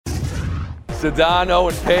Sedano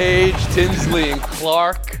and Page, Tinsley and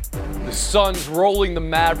Clark. The Suns rolling the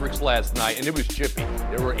Mavericks last night, and it was chippy.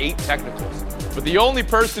 There were 8 technicals. But the only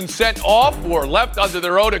person sent off or left under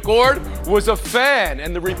their own accord was a fan.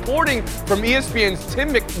 And the reporting from ESPN's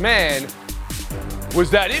Tim McMahon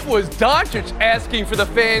was that it was Doncic asking for the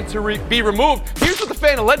fan to be removed. Here's what the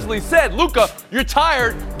fan allegedly said. Luka, you're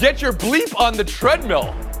tired. Get your bleep on the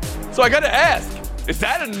treadmill. So I got to ask, is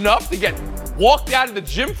that enough to get walked out of the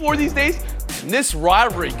gym for these days? And this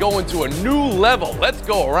rivalry going to a new level. Let's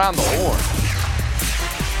go around the horn.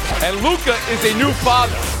 And Luka is a new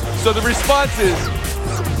father. So the response is,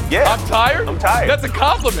 yeah, I'm tired? I'm tired. That's a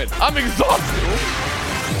compliment. I'm exhausted.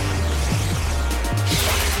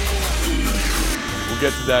 We'll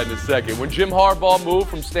get to that in a second. When Jim Harbaugh moved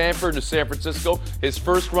from Stanford to San Francisco, his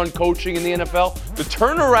first run coaching in the NFL, the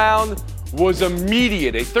turnaround was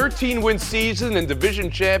immediate. A 13-win season and division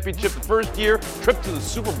championship the first year, trip to the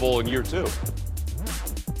Super Bowl in year 2.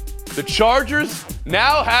 The Chargers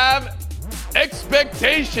now have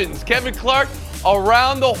expectations. Kevin Clark,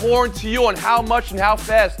 around the horn to you on how much and how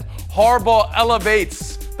fast Harbaugh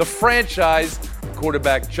elevates the franchise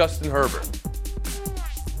quarterback Justin Herbert.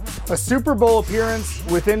 A Super Bowl appearance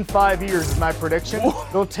within 5 years is my prediction.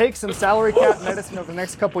 They'll take some salary cap medicine over the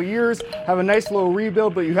next couple years, have a nice little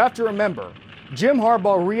rebuild, but you have to remember, Jim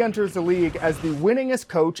Harbaugh re-enters the league as the winningest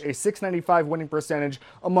coach, a .695 winning percentage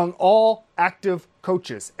among all active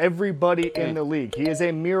coaches, everybody in the league. He is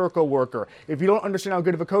a miracle worker. If you don't understand how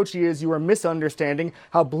good of a coach he is, you are misunderstanding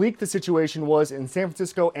how bleak the situation was in San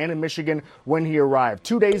Francisco and in Michigan when he arrived.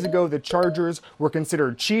 2 days ago, the Chargers were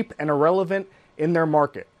considered cheap and irrelevant in their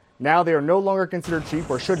market. Now they are no longer considered cheap,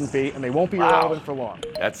 or shouldn't be, and they won't be irrelevant for long.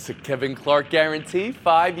 That's a Kevin Clark guarantee.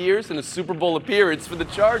 5 years and a Super Bowl appearance for the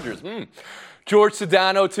Chargers. George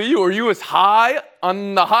Sedano, to you. Are you as high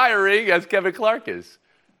on the hiring as Kevin Clark is?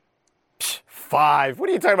 5. What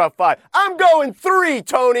are you talking about 5? I'm going 3,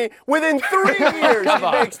 Tony. Within 3 years,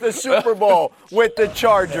 he makes the Super Bowl with the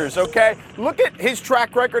Chargers, okay? Look at his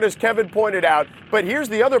track record, as Kevin pointed out. But here's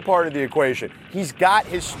the other part of the equation. He's got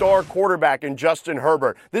his star quarterback in Justin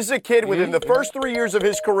Herbert. This is a kid within the first 3 years of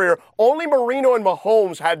his career, only Marino and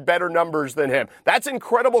Mahomes had better numbers than him. That's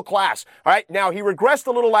incredible class. All right, now he regressed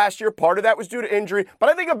a little last year. Part of that was due to injury, but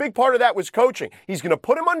I think a big part of that was coaching. He's going to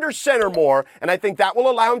put him under center more, and I think that will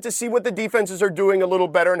allow him to see what the defenses are doing a little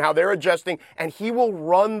better and how they're adjusting, and he will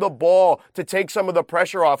run the ball to take some of the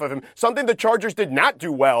pressure off of him, something the Chargers did not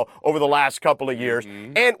do well over the last couple of years.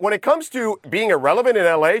 And when it comes to being irrelevant in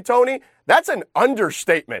LA, Tony, that's an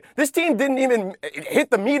understatement. This team didn't even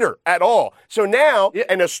hit the meter at all. So now,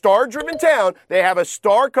 in a star-driven town, they have a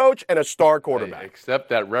star coach and a star quarterback. I accept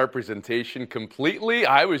that representation completely.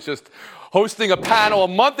 I was just hosting a panel a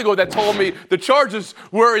month ago that told me the Chargers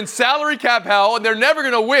were in salary cap hell and they're never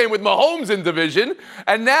going to win with Mahomes in division.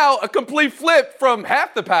 And now a complete flip from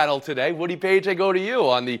half the panel today. Woody Page, I go to you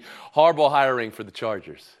on the Harbaugh hiring for the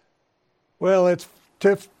Chargers. Well, it's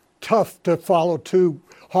tough to follow two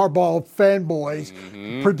Harbaugh fanboys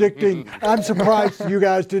predicting. I'm surprised you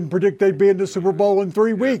guys didn't predict they'd be in the Super Bowl in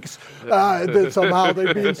 3 weeks. That somehow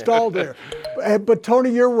they'd be installed there. But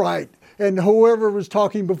Tony, you're right. And whoever was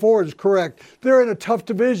talking before is correct. They're in a tough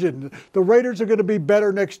division. The Raiders are going to be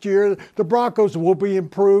better next year. The Broncos will be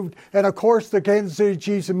improved. And, of course, the Kansas City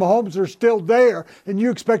Chiefs and Mahomes are still there. And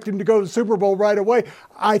you expect him to go to the Super Bowl right away.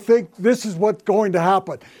 I think this is what's going to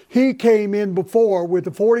happen. He came in before with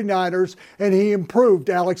the 49ers, and he improved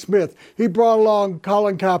Alex Smith. He brought along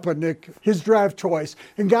Colin Kaepernick, his draft choice,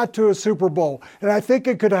 and got to a Super Bowl. And I think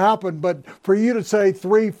it could happen. But for you to say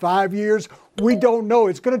 3-5 years, we don't know.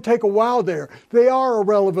 It's going to take a while there. They are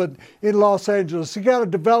irrelevant in Los Angeles. You got to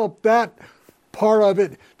develop that part of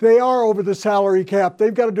it. They are over the salary cap.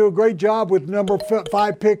 They've got to do a great job with number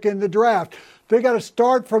 5 pick in the draft. They got to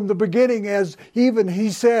start from the beginning, as even he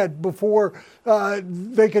said, before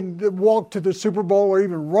they can walk to the Super Bowl or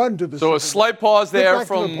even run to the Super Bowl. So a slight pause there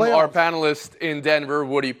from our panelist in Denver,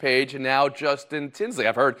 Woody Page, and now Justin Tinsley.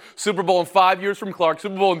 I've heard Super Bowl in 5 years from Clark,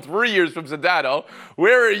 Super Bowl in 3 years from Sedano.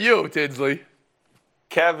 Where are you, Tinsley?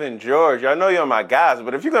 Kevin, George, I know you're my guys,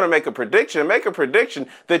 but if you're going to make a prediction, make a prediction.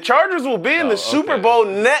 The Chargers will be in the Super Bowl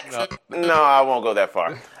next. No, I won't go that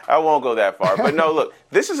far. But no, look,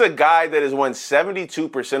 this is a guy that has won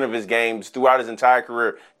 72% of his games throughout his entire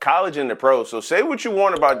career, college and the pros. So say what you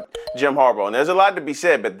want about Jim Harbaugh, and there's a lot to be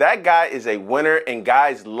said, but that guy is a winner, and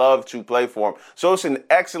guys love to play for him. So it's an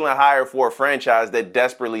excellent hire for a franchise that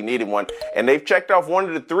desperately needed one. And they've checked off one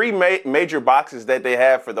of the 3 major boxes that they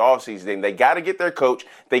have for the offseason. They got to get their coach.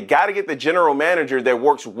 They got to get the general manager that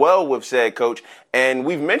works well with said coach. And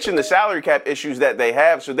we've mentioned the salary cap issues that they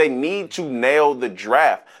have, so they need to nail the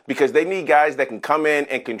draft. because they need guys that can come in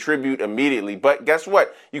and contribute immediately. But guess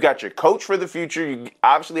what? You got your coach for the future. You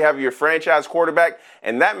obviously have your franchise quarterback,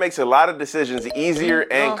 and that makes a lot of decisions easier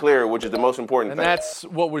and clearer, which is the most important thing. And that's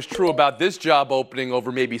what was true about this job opening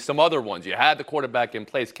over maybe some other ones. You had the quarterback in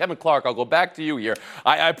place. Kevin Clark, I'll go back to you here.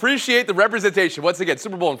 I appreciate the representation. Once again,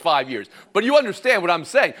 Super Bowl in 5 years. But you understand what I'm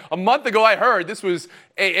saying. A month ago, I heard this was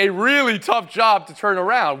a really tough job to turn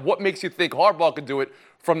around. What makes you think Harbaugh could do it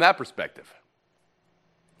from that perspective?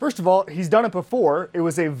 First of all, he's done it before. It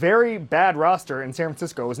was a very bad roster in San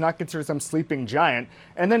Francisco. It was not considered some sleeping giant.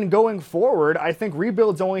 And then going forward, I think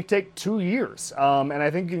rebuilds only take 2 years. And I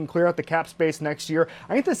think you can clear out the cap space next year.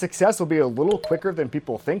 I think the success will be a little quicker than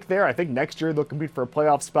people think there. I think next year they'll compete for a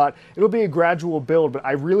playoff spot. It'll be a gradual build, but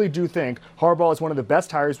I really do think Harbaugh is one of the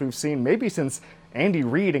best hires we've seen maybe since Andy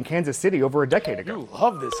Reid in Kansas City over a decade ago. You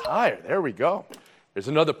love this hire. There we go. There's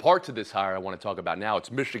another part to this hire I want to talk about now.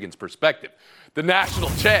 It's Michigan's perspective. The national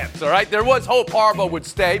champs, all right? There was hope Harbaugh would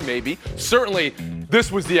stay, maybe. Certainly, this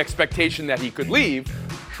was the expectation that he could leave.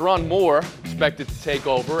 Sherrone Moore expected to take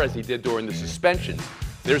over as he did during the suspensions.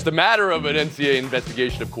 There's the matter of an NCAA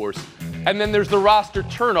investigation, of course. And then there's the roster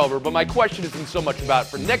turnover. But my question isn't so much about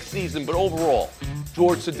for next season, but overall.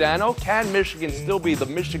 George Sedano, can Michigan still be the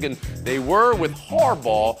Michigan they were with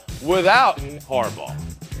Harbaugh without Harbaugh?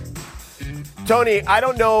 Tony, I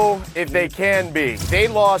don't know if they can be. They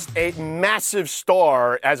lost a massive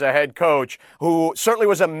star as a head coach who certainly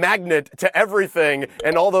was a magnet to everything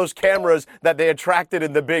and all those cameras that they attracted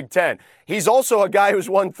in the Big Ten. He's also a guy who's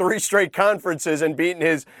won 3 straight conferences and beaten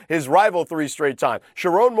his rival 3 straight times.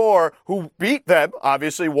 Sherrone Moore, who beat them,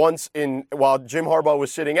 obviously, once while Jim Harbaugh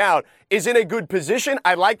was sitting out, is in a good position.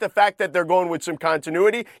 I like the fact that they're going with some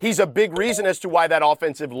continuity. He's a big reason as to why that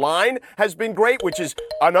offensive line has been great, which is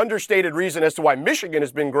an understated reason as to why Michigan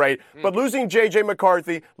has been great. But losing J.J.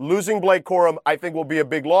 McCarthy, losing Blake Corum, I think will be a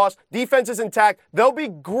big loss. Defense is intact. They'll be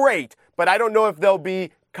great, but I don't know if they'll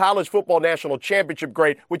be college football national championship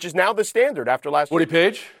great, which is now the standard after last year. Woody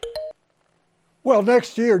Page? Well,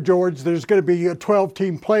 next year, George, there's going to be a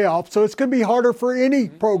 12-team playoff, so it's going to be harder for any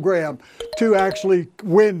program to actually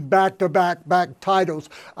win back-to-back titles.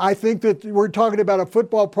 I think that we're talking about a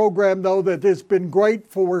football program, though, that has been great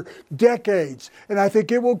for decades, and I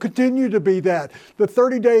think it will continue to be that. The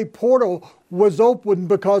 30-day portal was open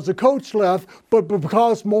because the coach left, but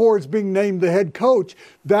because Moore is being named the head coach,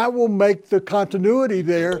 that will make the continuity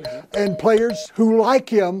there, and players who like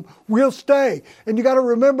him will stay. And you got to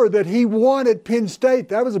remember that he won at Penn State.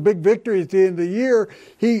 That was a big victory at the end of the year.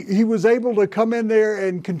 He was able to come in there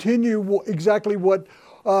and continue exactly what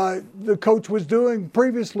the coach was doing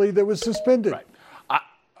previously that was suspended. Right.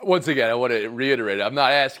 Once again, I want to reiterate, I'm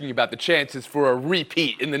not asking about the chances for a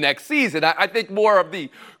repeat in the next season. I think more of the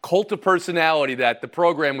cult of personality that the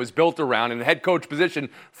program was built around and the head coach position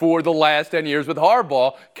for the last 10 years with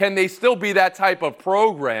Harbaugh. Can they still be that type of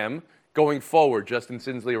program going forward? Justin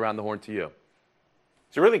Sinsley, around the horn to you.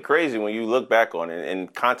 It's really crazy when you look back on it,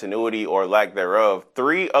 and continuity or lack thereof.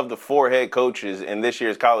 3 of the 4 head coaches in this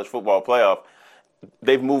year's college football playoff,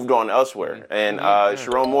 they've moved on elsewhere. And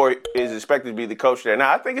Sherrone Moore is expected to be the coach there.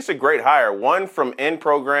 Now, I think it's a great hire. 1 from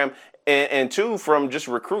in-program and 2 from just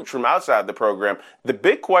recruits from outside the program. The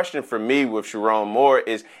big question for me with Sherrone Moore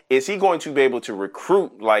is he going to be able to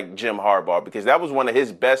recruit like Jim Harbaugh? Because that was one of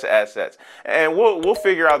his best assets. And we'll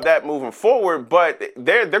figure out that moving forward, but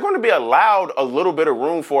they're going to be allowed a little bit of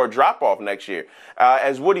room for a drop-off next year.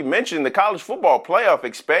 As Woody mentioned, the college football playoff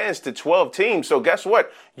expands to 12 teams. So guess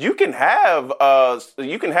what? You can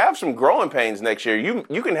have some growing pains next year.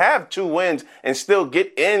 You can have 2 wins and still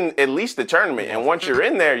get in at least the tournament. And once you're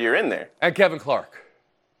in there, you're in there. And Kevin Clark.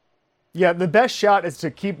 Yeah, the best shot is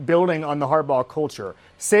to keep building on the Harbaugh culture.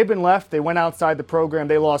 Saban left. They went outside the program.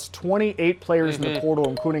 They lost 28 players in the portal,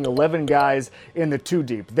 including 11 guys in the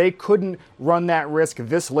 2-deep. They couldn't run that risk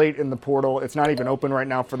this late in the portal. It's not even open right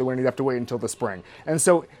now for the winner. You have to wait until the spring. And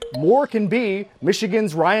so Moore can be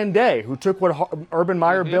Michigan's Ryan Day, who took what Urban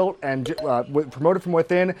Meyer built and promoted from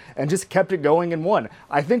within and just kept it going and won.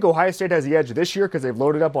 I think Ohio State has the edge this year because they've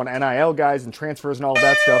loaded up on NIL guys and transfers and all of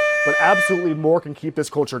that stuff. But absolutely Moore can keep this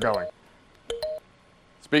culture going.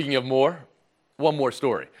 Speaking of Moore, one more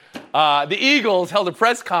story. The Eagles held a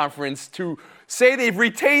press conference to say they've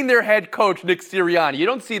retained their head coach, Nick Sirianni. You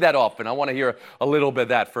don't see that often. I want to hear a little bit of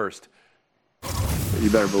that first. You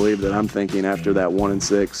better believe that I'm thinking after that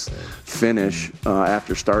 1-6 finish,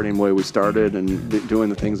 after starting the way we started and doing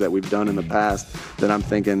the things that we've done in the past, that I'm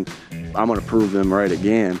thinking I'm going to prove them right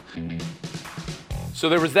again. So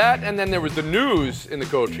there was that, and then there was the news in the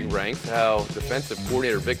coaching ranks, how defensive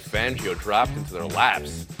coordinator Vic Fangio dropped into their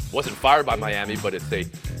laps. Wasn't fired by Miami, but it's a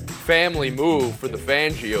family move for the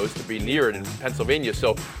Fangios to be near it in Pennsylvania.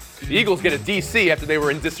 So the Eagles get a DC after they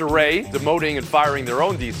were in disarray, demoting and firing their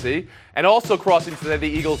own DC. And also crossing today, the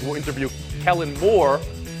Eagles will interview Kellen Moore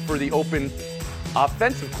for the open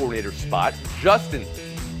offensive coordinator spot. Justin,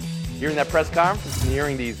 hearing that press conference and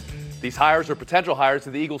hearing these hires or potential hires,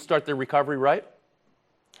 did the Eagles start their recovery right?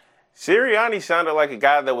 Sirianni sounded like a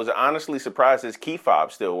guy that was honestly surprised his key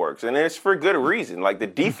fob still works, and it's for good reason. Like, the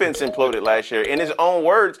defense imploded last year. In his own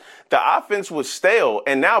words, the offense was stale,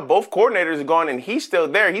 and now both coordinators are gone, and he's still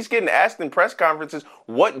there. He's getting asked in press conferences,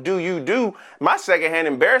 what do you do? My secondhand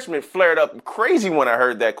embarrassment flared up crazy when I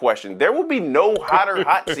heard that question. There will be no hotter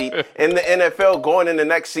hot seat in the NFL going into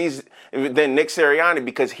next season than Nick Sirianni,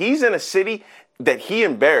 because he's in a city that he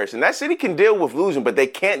embarrassed, and that city can deal with losing, but they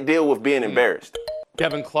can't deal with being embarrassed.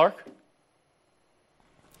 Kevin Clark?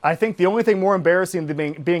 I think the only thing more embarrassing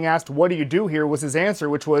than being asked, what do you do here, was his answer,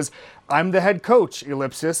 which was, I'm the head coach,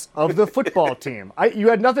 ellipsis, of the football team. You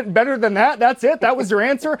had nothing better than that? That's it? That was your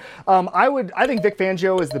answer? I think Vic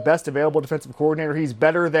Fangio is the best available defensive coordinator. He's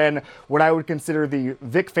better than what I would consider the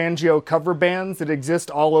Vic Fangio cover bands that exist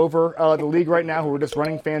all over the league right now, who are just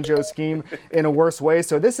running Fangio's scheme in a worse way.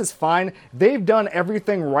 So this is fine. They've done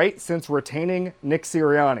everything right since retaining Nick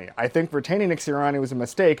Sirianni. I think retaining Nick Sirianni was a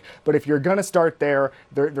mistake, but if you're going to start there,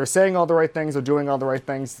 they're saying all the right things, they're doing all the right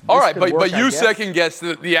things. All right, but you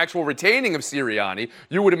second-guessed the actual retaining of Sirianni.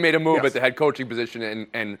 You would have made a move at the head coaching position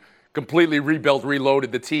and completely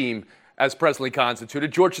reloaded the team as presently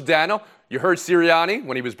constituted. George Sedano, you heard Sirianni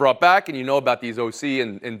when he was brought back, and you know about these OC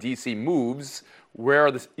and DC moves. Where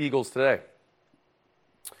are the Eagles today?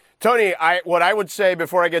 Tony, what I would say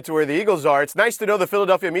before I get to where the Eagles are, it's nice to know the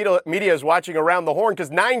Philadelphia media is watching Around the Horn,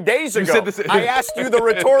 because 9 days ago I asked you the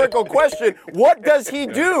rhetorical question, what does he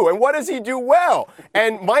do and what does he do well?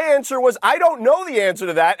 And my answer was, I don't know the answer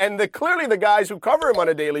to that, and clearly the guys who cover him on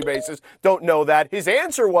a daily basis don't know that. His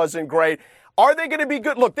answer wasn't great. Are they going to be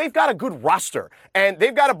good? Look, they've got a good roster, and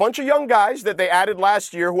they've got a bunch of young guys that they added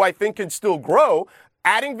last year who I think can still grow.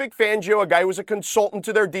 Adding Vic Fangio, a guy who was a consultant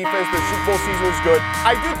to their defense, their Super Bowl season was good.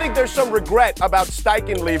 I do think there's some regret about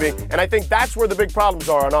Steichen leaving, and I think that's where the big problems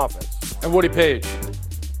are on offense. And Woody Page.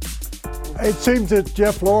 It seems that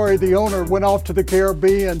Jeff Lurie, the owner, went off to the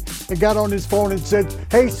Caribbean and got on his phone and said,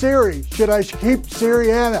 hey, Siri, should I keep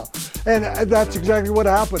Sirianni? And that's exactly what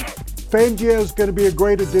happened. Fangio is going to be a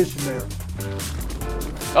great addition there.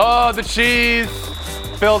 Oh, the cheese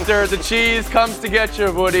filter. The cheese comes to get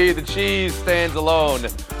you, Woody. The cheese stands alone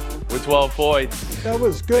with 12 points. That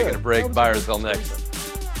was good. Taking a break. Buy or sell next.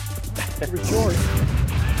 Short.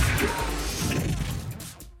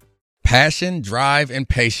 Passion, drive, and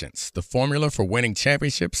patience. The formula for winning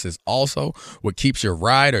championships is also what keeps your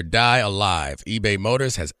ride or die alive. eBay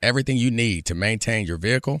Motors has everything you need to maintain your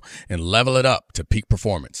vehicle and level it up to peak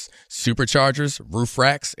performance. Superchargers, roof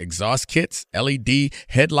racks, exhaust kits, LED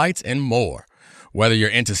headlights, and more. Whether you're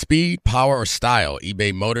into speed, power, or style,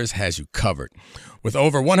 eBay Motors has you covered. With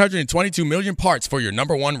over 122 million parts for your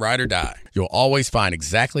number one ride or die, you'll always find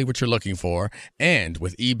exactly what you're looking for. And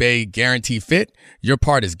with eBay Guarantee Fit, your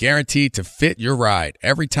part is guaranteed to fit your ride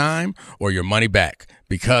every time or your money back.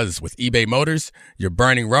 Because with eBay Motors, you're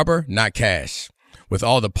burning rubber, not cash. With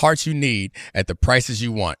all the parts you need at the prices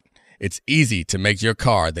you want, it's easy to make your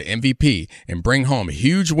car the MVP and bring home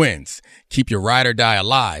huge wins. Keep your ride or die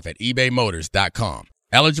alive at ebaymotors.com.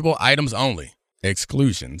 Eligible items only.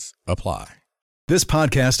 Exclusions apply. This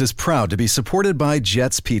podcast is proud to be supported by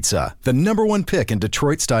Jets Pizza, the #1 pick in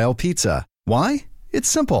Detroit-style pizza. Why? It's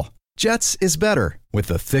simple. Jets is better. With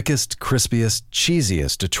the thickest, crispiest,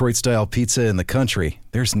 cheesiest Detroit-style pizza in the country,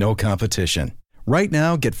 there's no competition. Right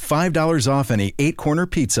now, get $5 off any 8-corner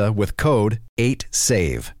pizza with code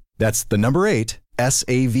 8SAVE. That's the number 8,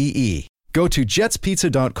 S-A-V-E. Go to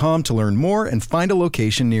jetspizza.com to learn more and find a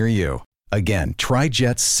location near you. Again, try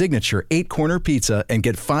Jet's signature 8-corner pizza and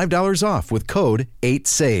get $5 off with code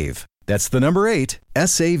 8SAVE. That's the number 8,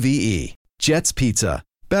 S-A-V-E. Jet's Pizza.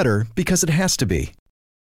 Better because it has to be.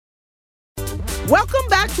 Welcome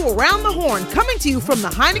back to Around the Horn, coming to you from the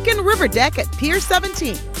Heineken River Deck at Pier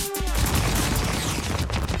 17.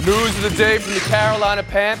 News of the day from the Carolina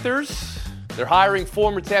Panthers. They're hiring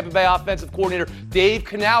former Tampa Bay offensive coordinator Dave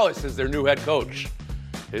Canales as their new head coach.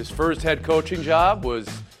 His first head coaching job was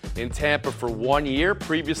in Tampa for 1 year,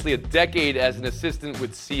 previously a decade as an assistant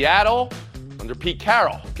with Seattle under Pete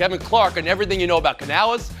Carroll. Kevin Clark, and everything you know about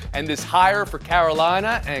Canales and this hire for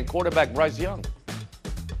Carolina and quarterback Bryce Young.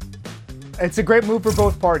 It's a great move for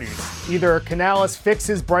both parties. Either Canales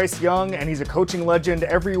fixes Bryce Young and he's a coaching legend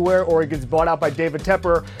everywhere, or he gets bought out by David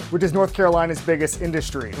Tepper, which is North Carolina's biggest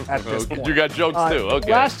industry at this point. You got jokes too.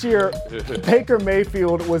 Okay. Last year, Baker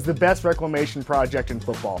Mayfield was the best reclamation project in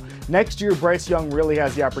football. Next year, Bryce Young really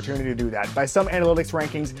has the opportunity to do that. By some analytics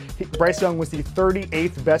rankings, Bryce Young was the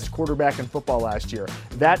 38th best quarterback in football last year.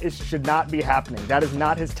 That should not be happening. That is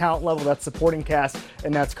not his talent level. That's supporting cast,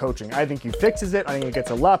 and that's coaching. I think he fixes it. I think it gets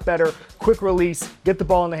a lot better. Quick release, get the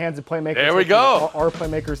ball in the hands of playmakers. There we go. Our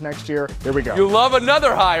playmakers next year. Here we go. You love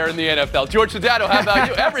another hire in the NFL. George Sedano, how about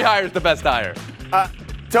you? Every hire is the best hire.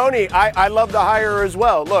 Tony, I love the hire as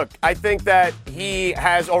well. Look, I think that he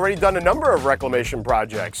has already done a number of reclamation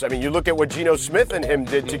projects. I mean, you look at what Geno Smith and him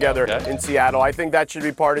did together in Seattle. I think that should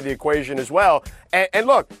be part of the equation as well. And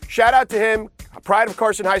look, shout out to him. Pride of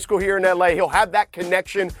Carson High School here in LA. He'll have that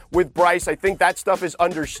connection with Bryce. I think that stuff is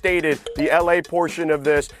understated, the LA portion of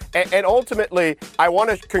this. And ultimately, I want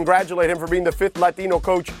to congratulate him for being the 5th Latino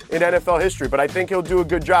coach in NFL history, but I think he'll do a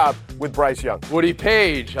good job with Bryce Young. Woody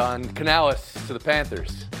Page on Canales to the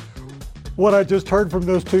Panthers. What I just heard from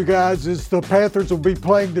those two guys is the Panthers will be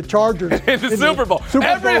playing the Chargers in the Super Bowl.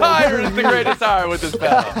 Every hire is the greatest hire with this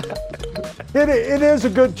fellow. It is a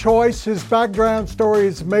good choice. His background story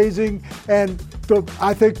is amazing, and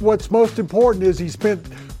I think what's most important is he spent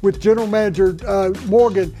with General Manager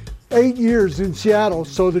Morgan 8 years in Seattle,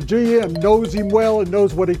 so the GM knows him well and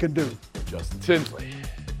knows what he can do. Justin Tinsley.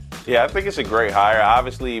 Yeah, I think it's a great hire.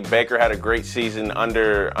 Obviously, Baker had a great season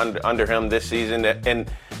under him this season, and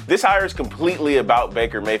this hire is completely about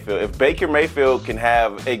Baker Mayfield. If Baker Mayfield can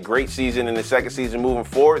have a great season in the second season moving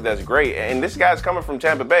forward, that's great. And this guy's coming from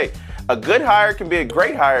Tampa Bay. A good hire can be a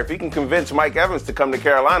great hire if he can convince Mike Evans to come to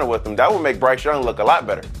Carolina with him. That would make Bryce Young look a lot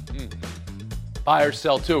better. Buy or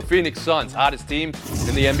sell too. Phoenix Suns, hottest team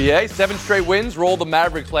in the NBA. 7 straight wins, rolled the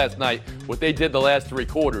Mavericks last night. What they did the last 3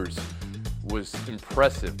 quarters was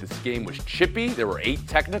impressive. This game was chippy. There were 8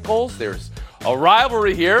 technicals. There's a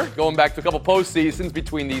rivalry here, going back to a couple postseasons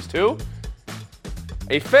between these two.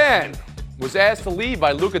 A fan was asked to leave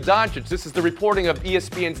by Luka Doncic. This is the reporting of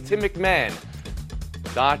ESPN's Tim McMahon.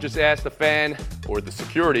 Doncic asked the fan, or the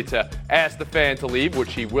security, to ask the fan to leave,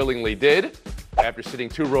 which he willingly did. After sitting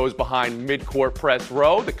 2 rows behind midcourt press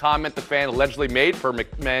row, the comment the fan allegedly made, per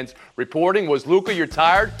McMahon's reporting, was, "Luka, you're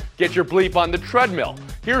tired? Get your bleep on the treadmill."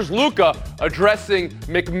 Here's Luka addressing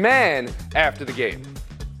McMahon after the game.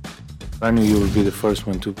 I knew you would be the first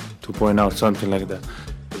one to point out something like that.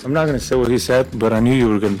 I'm not going to say what he said, but I knew you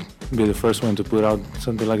were going to be the first one to put out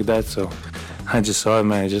something like that, so I just saw it,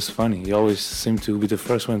 man. It's just funny. You always seem to be the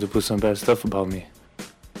first one to put some bad stuff about me.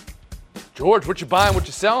 George, what you buying, what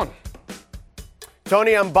you selling?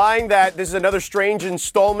 Tony, I'm buying that. This is another strange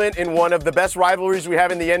installment in one of the best rivalries we have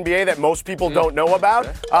in the NBA that most people don't know about.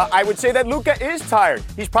 I would say that Luka is tired.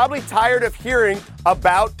 He's probably tired of hearing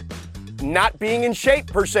about not being in shape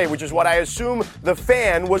per se, which is what I assume the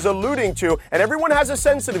fan was alluding to. And everyone has a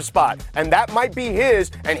sensitive spot, and that might be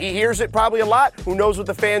his, and he hears it probably a lot. Who knows what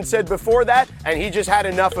the fan said before that, and he just had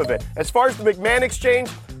enough of it. As far as the McMahon exchange,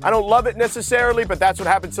 I don't love it necessarily, but that's what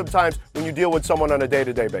happens sometimes when you deal with someone on a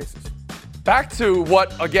day-to-day basis. Back to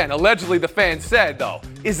what, again, allegedly the fan said, though.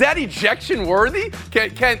 Is that ejection worthy?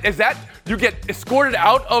 Is that you get escorted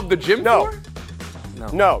out of the gym for?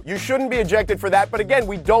 No, you shouldn't be ejected for that. But again,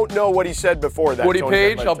 we don't know what he said before that. Woody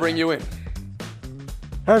Page, I'll bring you in.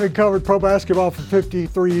 Having covered pro basketball for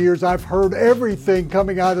 53 years, I've heard everything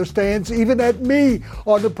coming out of the stands, even at me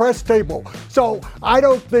on the press table. So I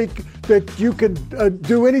don't think that you can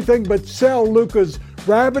do anything but sell Luka's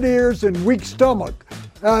rabbit ears and weak stomach.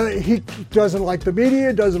 He doesn't like the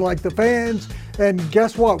media, doesn't like the fans. And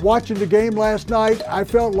guess what? Watching the game last night, I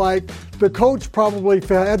felt like the coach probably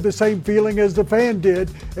had the same feeling as the fan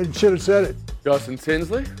did and should have said it. Justin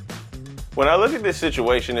Tinsley? When I look at this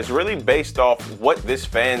situation, it's really based off what this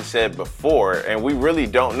fan said before, and we really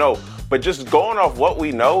don't know. But just going off what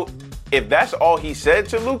we know, if that's all he said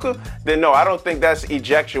to Luka, then no, I don't think that's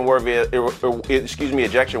ejection worthy at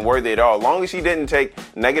all. As long as he didn't take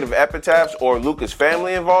negative epitaphs or Luka's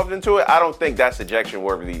family involved into it, I don't think that's ejection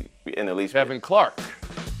worthy in the least. Kevin Clark.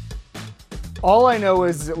 All I know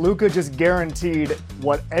is that Luka just guaranteed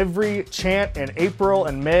what every chant in April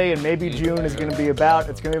and May and maybe June is going to be about.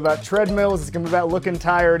 It's going to be about treadmills. It's going to be about looking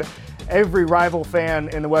tired. Every rival fan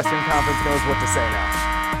in the Western Conference knows what to say now.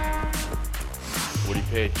 Woody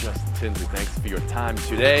Page, Justin Tinsley, thanks for your time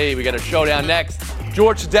today. We got a showdown next.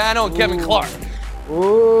 George Sedano and Kevin Clark.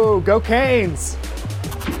 Ooh, go Canes.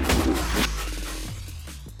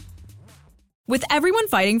 With everyone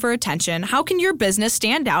fighting for attention, how can your business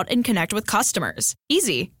stand out and connect with customers?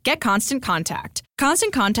 Easy. Get Constant Contact.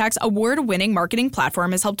 Constant Contact's award-winning marketing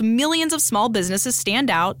platform has helped millions of small businesses stand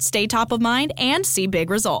out, stay top of mind, and see big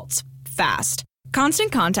results. Fast.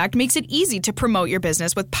 Constant Contact makes it easy to promote your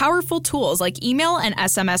business with powerful tools like email and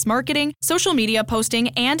SMS marketing, social media posting,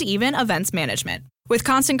 and even events management. With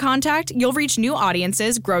Constant Contact, you'll reach new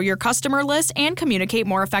audiences, grow your customer list, and communicate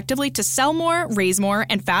more effectively to sell more, raise more,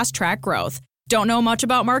 and fast-track growth. Don't know much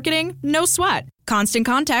about marketing? No sweat. Constant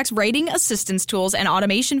Contact's writing assistance tools and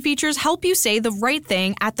automation features help you say the right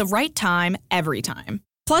thing at the right time, every time.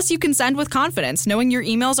 Plus, you can send with confidence, knowing your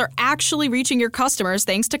emails are actually reaching your customers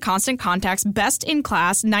thanks to Constant Contact's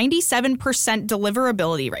best-in-class 97%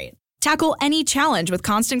 deliverability rate. Tackle any challenge with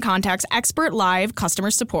Constant Contact's expert live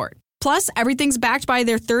customer support. Plus, everything's backed by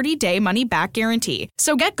their 30-day money-back guarantee.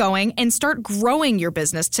 So get going and start growing your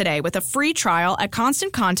business today with a free trial at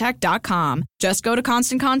ConstantContact.com. Just go to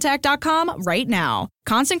ConstantContact.com right now.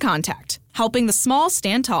 Constant Contact, helping the small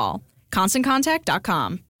stand tall.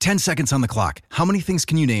 ConstantContact.com. 10 seconds on the clock. How many things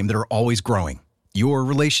can you name that are always growing? Your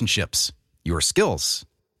relationships, your skills,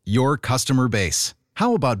 your customer base.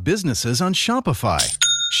 How about businesses on Shopify?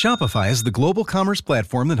 Shopify is the global commerce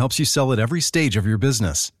platform that helps you sell at every stage of your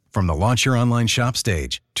business. From the launch your online shop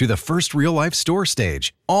stage, to the first real-life store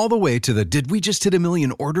stage, all the way to the did we just hit a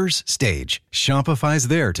million orders stage, Shopify's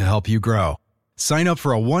there to help you grow. Sign up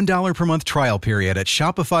for a $1 per month trial period at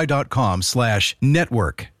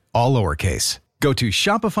shopify.com/network, all lowercase. Go to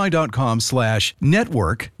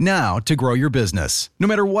shopify.com/network now to grow your business, no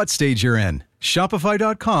matter what stage you're in.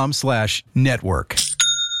 Shopify.com/network.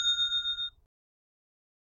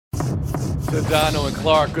 Sedano and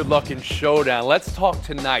Clark, good luck in showdown. Let's talk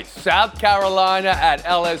tonight. South Carolina at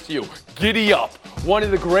LSU. Giddy up. One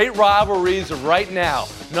of the great rivalries of right now.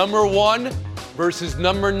 Number 1 versus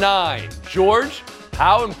number 9. George,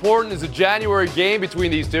 how important is the January game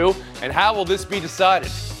between these two, and how will this be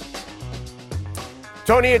decided?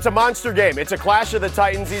 Tony, it's a monster game. It's a clash of the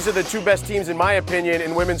Titans. These are the two best teams, in my opinion,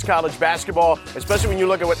 in women's college basketball, especially when you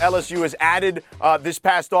look at what LSU has added this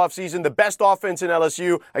past offseason. The best offense in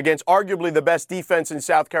LSU against arguably the best defense in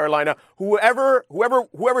South Carolina.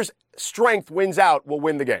 Whoever's strength wins out will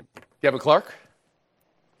win the game. Kevin Clark?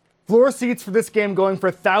 Floor seats for this game going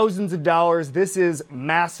for thousands of dollars. This is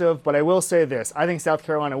massive, but I will say this. I think South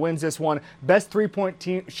Carolina wins this one. Best three-point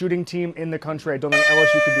shooting team in the country. I don't think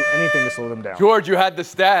LSU could do anything to slow them down. George, you had the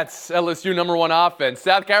stats. LSU number 1 offense.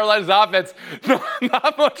 South Carolina's offense,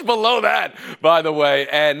 not much below that, by the way.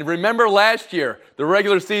 And remember last year, the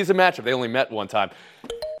regular season matchup. They only met one time.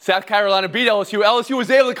 South Carolina beat LSU. LSU was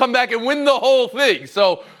able to come back and win the whole thing.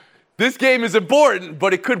 So this game is important,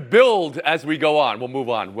 but it could build as we go on. We'll move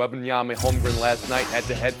on. Wembanyama Holmgren last night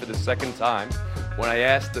head-to-head for the second time. When I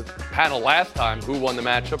asked the panel last time who won the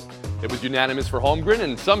matchup, it was unanimous for Holmgren,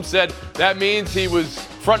 and some said that means he was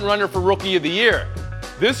front runner for Rookie of the Year.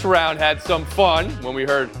 This round had some fun when we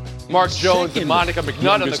heard Mark Jones and Monica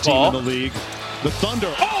McNutt on the call. Team in the league. The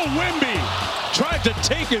Thunder. Oh, Wemby tried to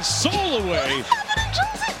take his soul away.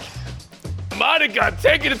 Monica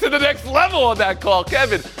taking it to the next level on that call.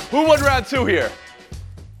 Kevin, who won round 2 here?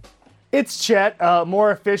 It's Chet,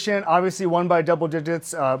 more efficient, obviously won by double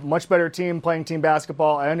digits, much better team playing team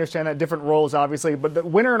basketball. I understand that different roles, obviously, but the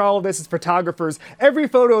winner in all of this is photographers. Every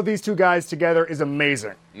photo of these two guys together is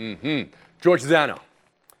amazing. George Zano.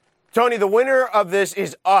 Tony, the winner of this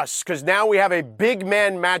is us, because now we have a big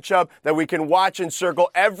man matchup that we can watch and circle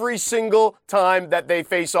every single time that they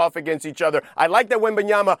face off against each other. I like that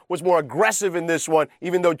Wembanyama was more aggressive in this one,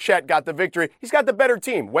 even though Chet got the victory. He's got the better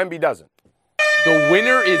team. Wemby doesn't. The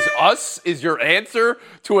winner is us is your answer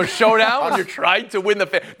to a showdown when you're trying to win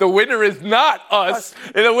the winner is not us,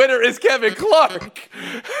 and the winner is Kevin Clark.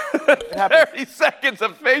 30 seconds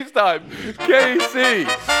of FaceTime. KC.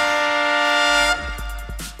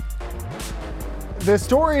 The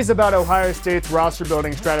stories about Ohio State's roster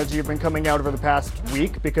building strategy have been coming out over the past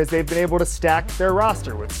week because they've been able to stack their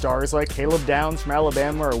roster with stars like Caleb Downs from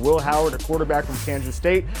Alabama or Will Howard, a quarterback from Kansas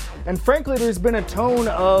State. And frankly, there's been a tone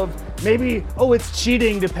of maybe, it's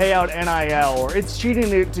cheating to pay out NIL, or it's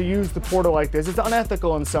cheating to use the portal like this. It's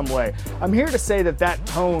unethical in some way. I'm here to say that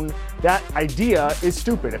tone, that idea is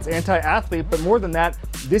stupid. It's anti-athlete, but more than that,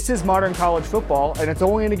 this is modern college football, and it's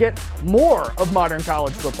only going to get more of modern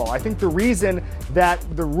college football. I think the reason that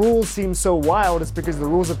the rules seem so wild is because the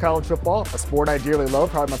rules of college football, a sport I dearly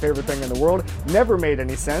love, probably my favorite thing in the world, never made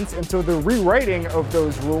any sense, and so the rewriting of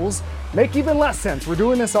those rules make even less sense. We're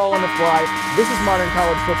doing this all on the fly. This is modern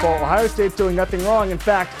college football. Ohio State's doing nothing wrong. In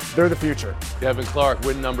fact, they're the future. Kevin Clark,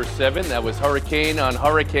 win number 7. That was Hurricane on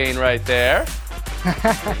Hurricane right there.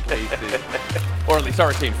 KC. Or at least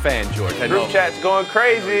Hurricane fan, George. I know. Group chat's going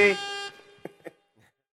crazy.